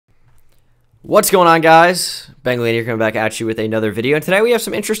What's going on, guys? Bengal here, coming back at you with another video. And today we have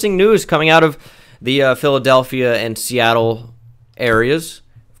some interesting news coming out of the Philadelphia and Seattle areas,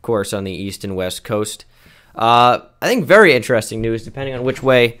 of course, on the east and west coast. I think very interesting news, depending on which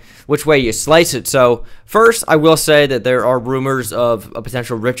way you slice it. So first, I will say that there are rumors of a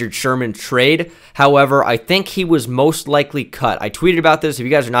potential Richard Sherman trade. However, I think he was most likely cut. I tweeted about this. If you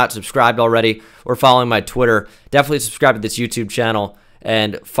guys are not subscribed already or following my Twitter, definitely subscribe to this YouTube channel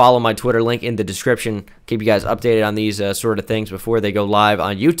and follow my Twitter, link in the description. Keep you guys updated on these sort of things before they go live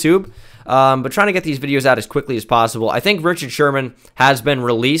on YouTube. But trying to get these videos out as quickly as possible. I think Richard Sherman has been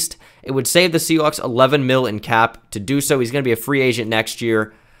released. It would save the Seahawks $11 million in cap to do so. He's going to be a free agent next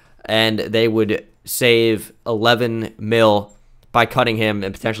year, and they would save $11 million by cutting him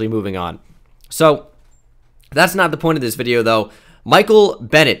and potentially moving on. So that's not the point of this video, though. Michael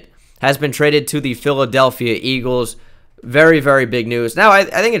Bennett has been traded to the Philadelphia Eagles. Very, very big news. Now, I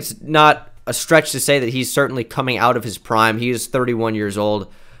think it's not a stretch to say that he's certainly coming out of his prime. He is 31 years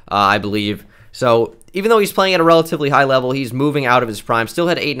old, I believe. So even though he's playing at a relatively high level, he's moving out of his prime. Still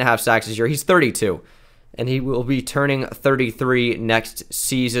had 8.5 sacks this year. He's 32, and he will be turning 33 next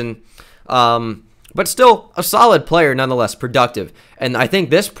season. But still a solid player, nonetheless, productive. And I think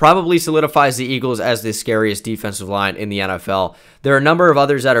this probably solidifies the Eagles as the scariest defensive line in the NFL. There are a number of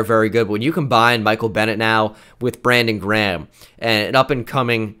others that are very good, but when you combine Michael Bennett now with Brandon Graham and an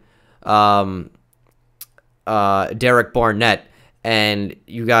up-and-coming Derek Barnett, and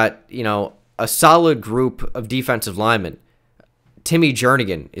you got, a solid group of defensive linemen. Timmy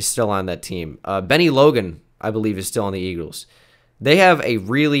Jernigan is still on that team. Benny Logan, I believe, is still on the Eagles. They have a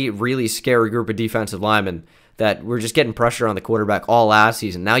really, really scary group of defensive linemen that were just getting pressure on the quarterback all last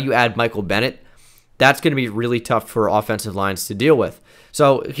season. Now you add Michael Bennett. That's going to be really tough for offensive lines to deal with.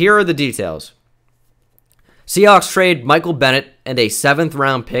 So here are the details. Seahawks trade Michael Bennett and a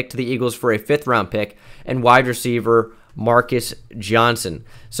 7th-round pick to the Eagles for a 5th-round pick and wide receiver Marcus Johnson.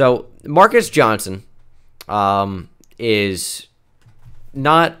 So Marcus Johnson is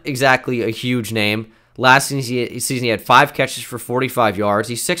not exactly a huge name. Last season, he had 5 catches for 45 yards.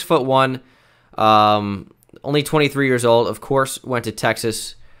 He's 6'1", only 23 years old. Of course, went to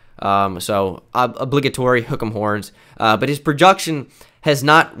Texas, so obligatory hook 'em horns. But his production has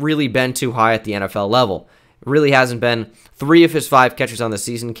not really been too high at the NFL level. It really hasn't been. 3 of his 5 catches on the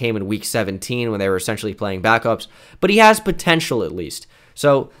season came in Week 17 when they were essentially playing backups. But he has potential at least.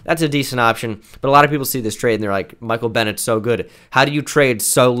 So that's a decent option. But a lot of people see this trade and they're like, Michael Bennett's so good. How do you trade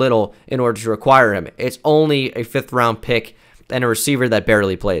so little in order to acquire him? It's only a 5th-round pick and a receiver that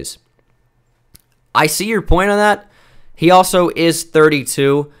barely plays. I see your point on that. He also is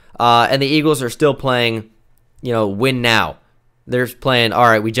 32, and the Eagles are still playing, win now. They're playing, all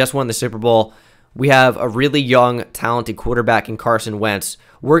right, we just won the Super Bowl. We have a really young, talented quarterback in Carson Wentz.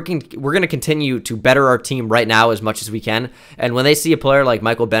 We're going to continue to better our team right now as much as we can. And when they see a player like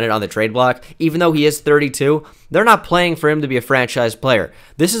Michael Bennett on the trade block, even though he is 32, they're not playing for him to be a franchise player.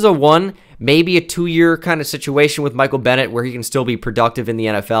 This is a maybe a 2-year kind of situation with Michael Bennett where he can still be productive in the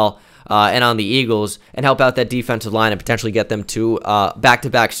NFL and on the Eagles and help out that defensive line and potentially get them to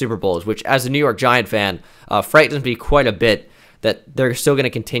back-to-back Super Bowls, which as a New York Giant fan, frightens me quite a bit that they're still going to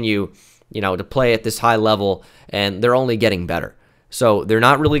continue to play at this high level, and they're only getting better. So they're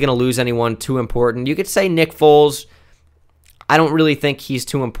not really going to lose anyone too important. You could say Nick Foles. I don't really think he's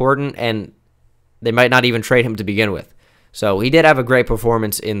too important, and they might not even trade him to begin with. So he did have a great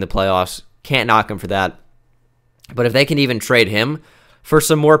performance in the playoffs. Can't knock him for that. But if they can even trade him for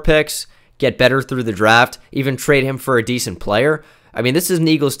some more picks, get better through the draft, even trade him for a decent player, I mean, this is an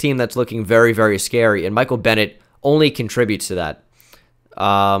Eagles team that's looking very, very scary, and Michael Bennett only contributes to that.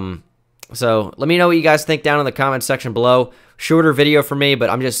 So let me know what you guys think down in the comments section below. Shorter video for me, but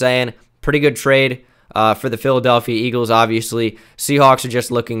I'm just saying, pretty good trade for the Philadelphia Eagles, obviously. Seahawks are just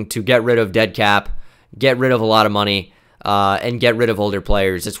looking to get rid of dead cap, get rid of a lot of money, and get rid of older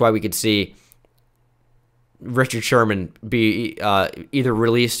players. That's why we could see Richard Sherman be either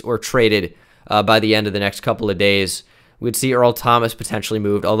released or traded by the end of the next couple of days. We'd see Earl Thomas potentially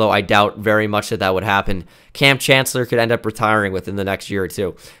moved, although I doubt very much that would happen. Cam Chancellor could end up retiring within the next year or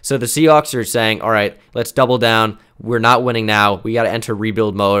two. So the Seahawks are saying, all right, let's double down. We're not winning now. We got to enter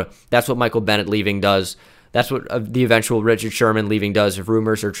rebuild mode. That's what Michael Bennett leaving does. That's what the eventual Richard Sherman leaving does if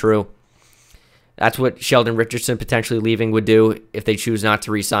rumors are true. That's what Sheldon Richardson potentially leaving would do if they choose not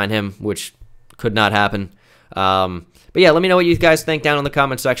to re-sign him, which could not happen. But yeah, let me know what you guys think down in the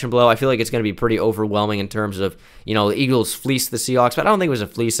comment section below. I feel like it's going to be pretty overwhelming in terms of, the Eagles fleeced the Seahawks, but I don't think it was a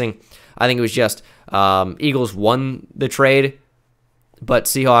fleecing. I think it was just Eagles won the trade, but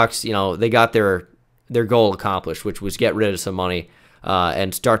Seahawks, they got their goal accomplished, which was get rid of some money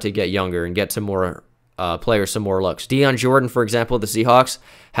and start to get younger and get some more players some more looks. Deion Jordan, for example, the Seahawks,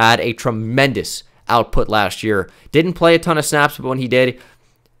 had a tremendous output last year. Didn't play a ton of snaps, but when he did,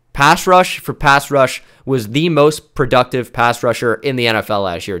 pass rush was the most productive pass rusher in the NFL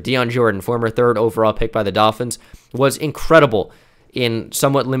last year. Deion Jordan, former 3rd overall pick by the Dolphins, was incredible in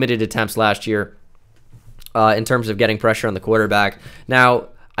somewhat limited attempts last year in terms of getting pressure on the quarterback. Now,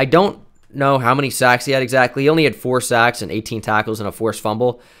 I don't know how many sacks he had exactly. He only had 4 sacks and 18 tackles and a forced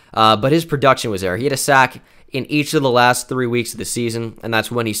fumble, but his production was there. He had a sack in each of the last 3 weeks of the season, and that's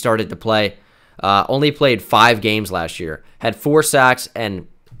when he started to play. Only played 5 games last year. Had 4 sacks, and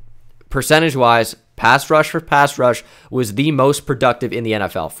percentage-wise, pass rush was the most productive in the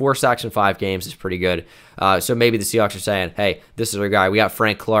NFL. 4 sacks in 5 games is pretty good. So maybe the Seahawks are saying, hey, this is our guy. We got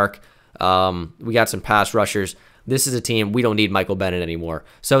Frank Clark. We got some pass rushers. This is a team. We don't need Michael Bennett anymore.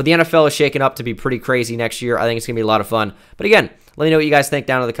 So the NFL is shaking up to be pretty crazy next year. I think it's going to be a lot of fun. But again, let me know what you guys think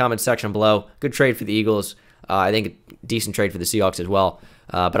down in the comments section below. Good trade for the Eagles. I think a decent trade for the Seahawks as well.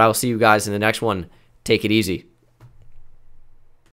 But I will see you guys in the next one. Take it easy.